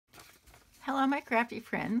Hello my crafty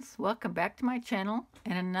friends, welcome back to my channel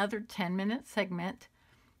and another 10-minute segment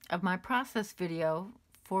of my process video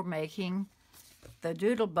for making the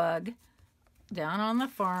Doodlebug Down on the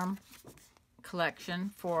Farm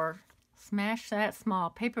collection for Smash That Small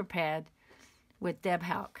paper pad with Deb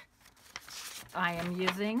Houck. I am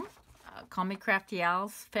using Call Me Crafty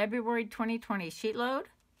Al's February 2020 sheet load.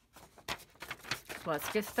 So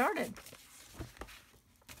let's get started.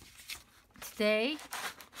 Today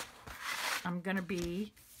I'm going to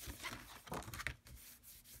be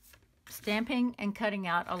stamping and cutting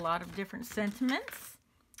out a lot of different sentiments.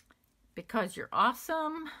 Because you're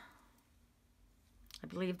awesome. I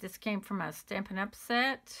believe this came from a Stampin' Up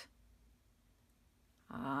set.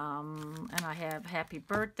 And I have happy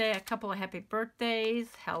birthday, a couple of happy birthdays,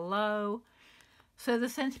 hello. So the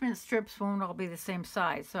sentiment strips won't all be the same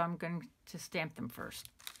size, so I'm going to stamp them first.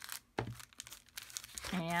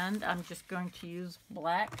 And I'm just going to use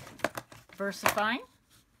black VersaFine.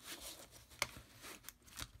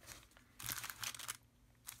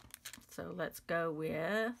 So let's go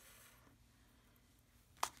with,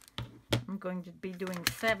 I'm going to be doing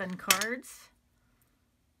 7 cards.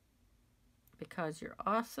 Because you're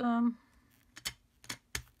awesome.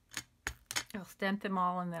 I'll stamp them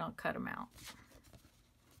all and then I'll cut them out.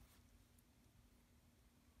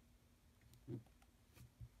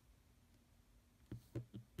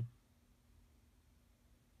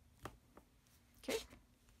 Okay.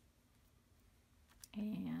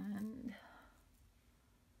 And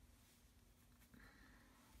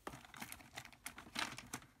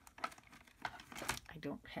I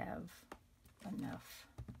don't have enough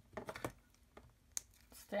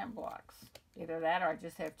stamp blocks. Either that or I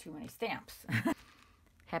just have too many stamps.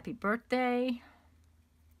 Happy birthday.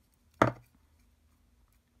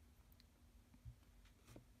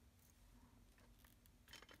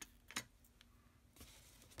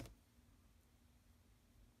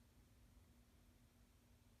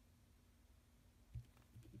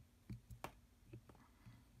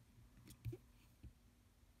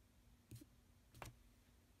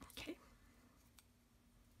 Okay.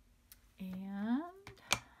 And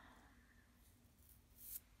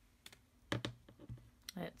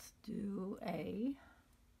let's do a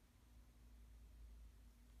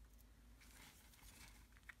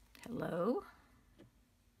hello.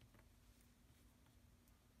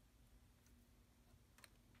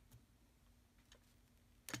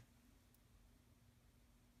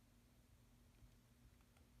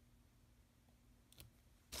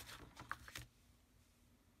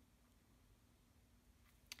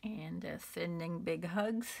 And sending big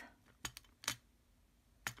hugs.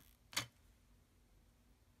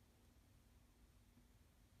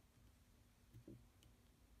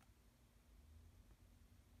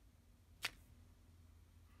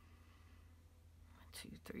 Two,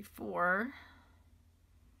 three, 4.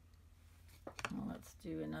 Well, let's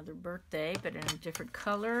do another birthday, but in a different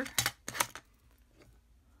color.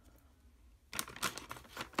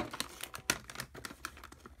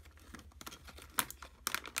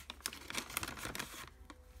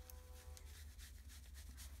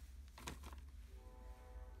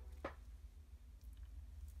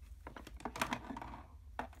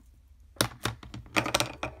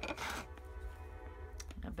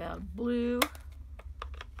 About blue.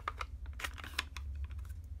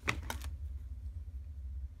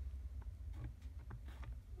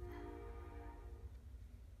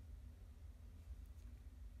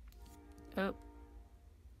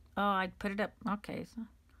 Oh, I put it up. Okay, so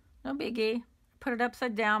no biggie. Put it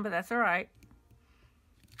upside down, but that's all right.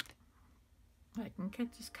 I can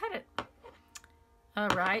just cut it. All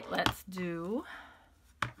right, let's do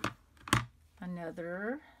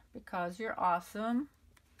another Because You're Awesome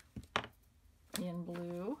in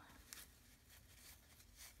blue.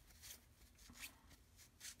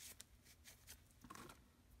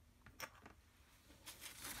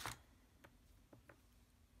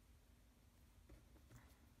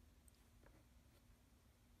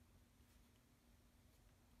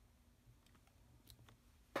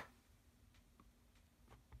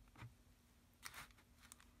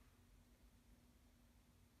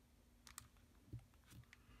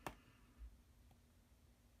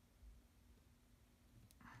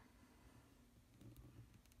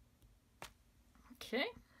 Okay.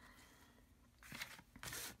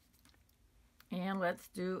 And let's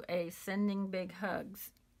do a Sending Big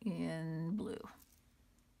Hugs in blue.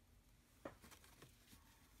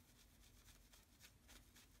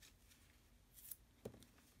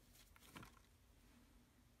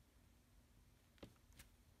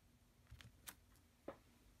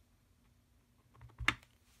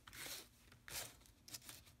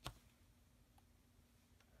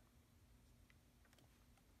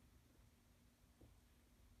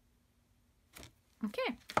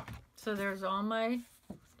 Okay, so there's all my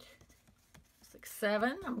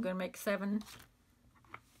 7. I'm going to make 7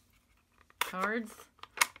 cards.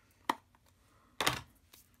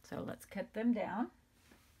 So let's cut them down.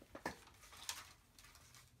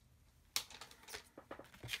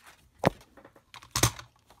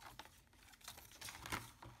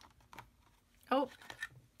 Oh,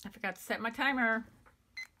 I forgot to set my timer.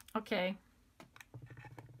 Okay.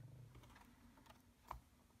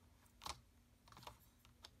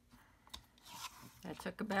 That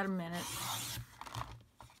took about a minute.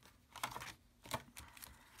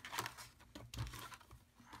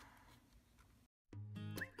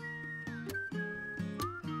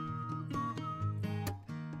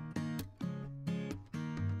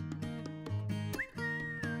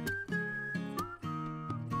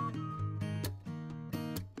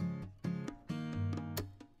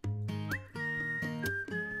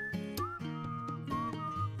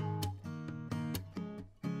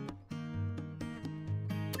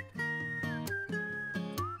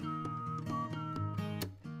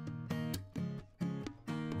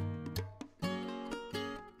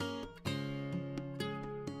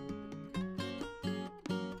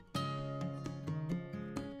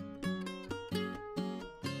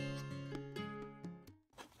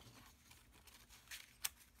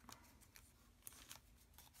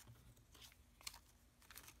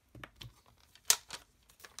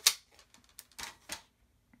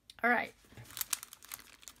 All right,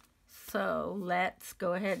 so let's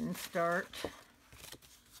go ahead and start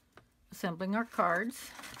assembling our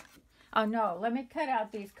cards. Oh no, let me cut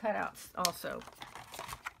out these cutouts also.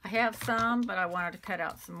 I have some, but I wanted to cut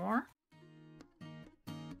out some more.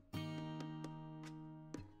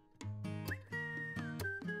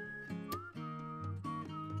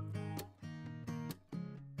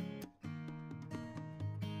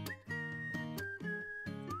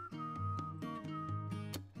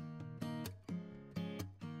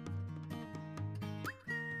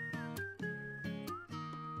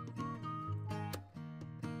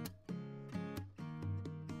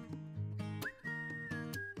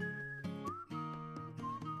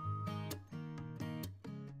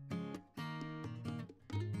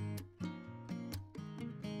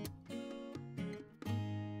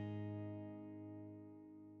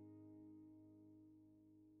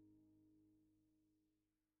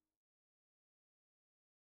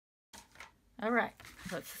 All right,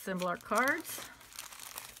 let's assemble our cards.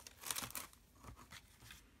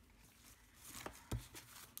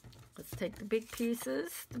 Let's take the big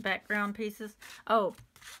pieces, the background pieces. Oh,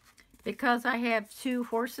 because I have 2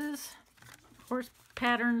 horse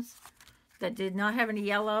patterns that did not have any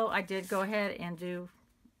yellow, I did go ahead and do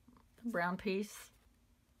the brown piece.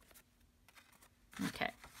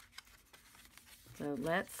 Okay, so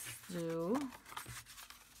let's do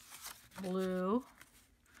blue,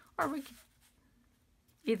 or we could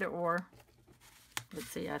either or. Let's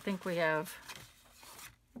see, I think we have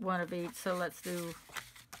one of each, so let's do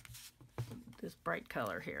this bright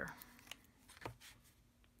color here.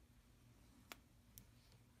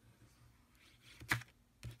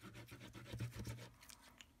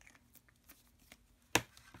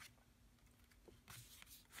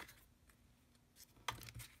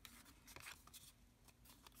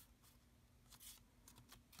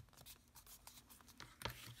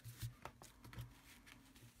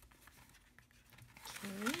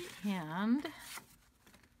 Okay, and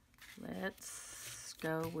let's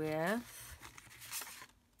go with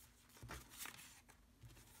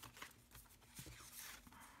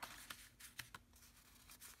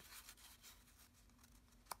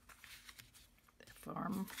the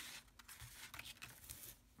farm.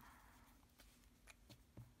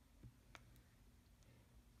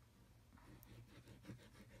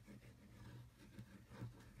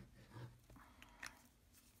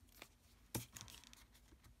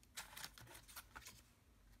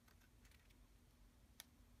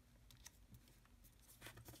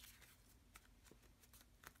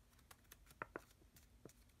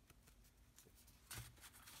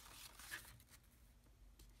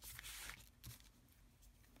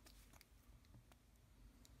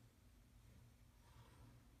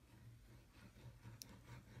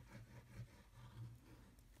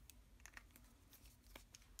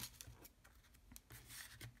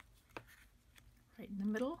 Right in the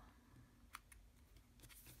middle.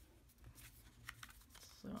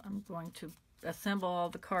 So I'm going to assemble all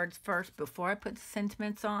the cards first before I put the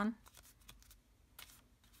sentiments on.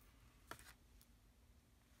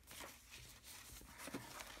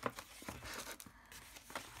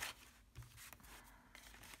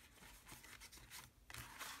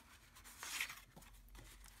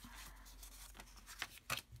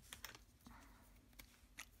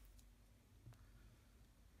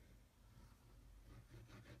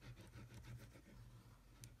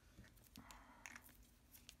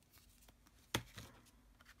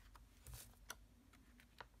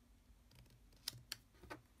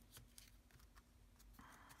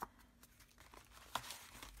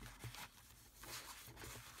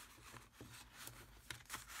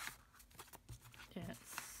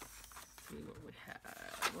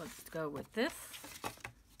 let's go with this.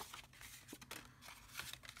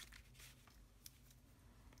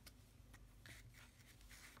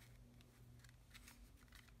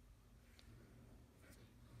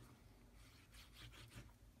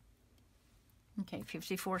 Okay,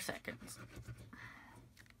 54 seconds.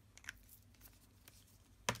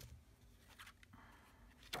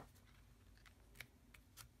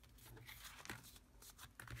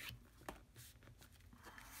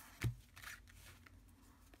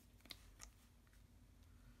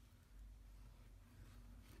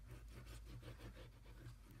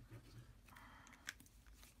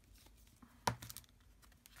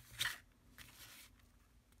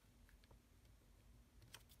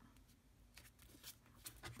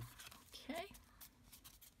 Okay,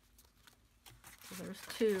 so there's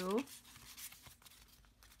 2.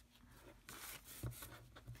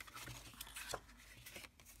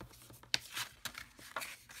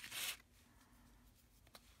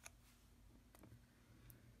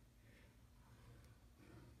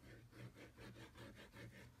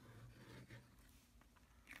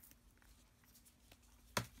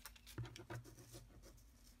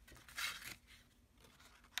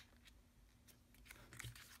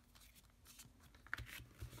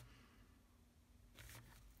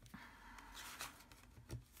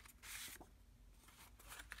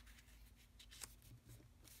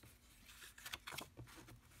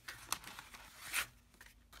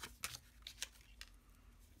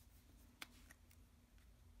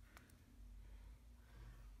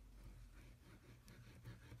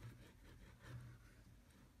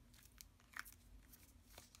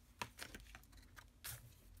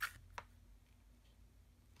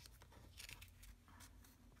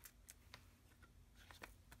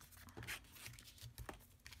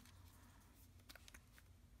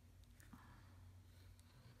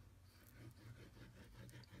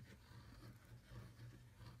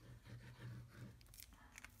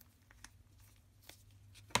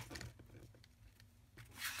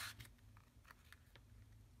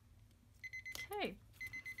 Okay.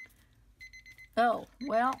 Oh,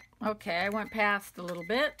 well, okay, I went past a little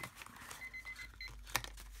bit.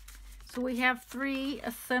 So we have 3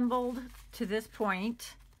 assembled to this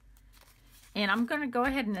point, and I'm going to go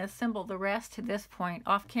ahead and assemble the rest to this point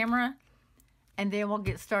off camera, and then we'll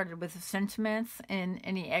get started with the sentiments and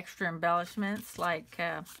any extra embellishments, like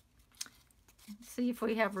see if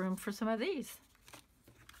we have room for some of these.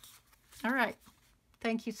 All right.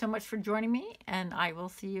 Thank you so much for joining me, and I will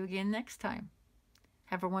see you again next time.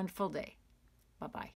 Have a wonderful day. Bye-bye.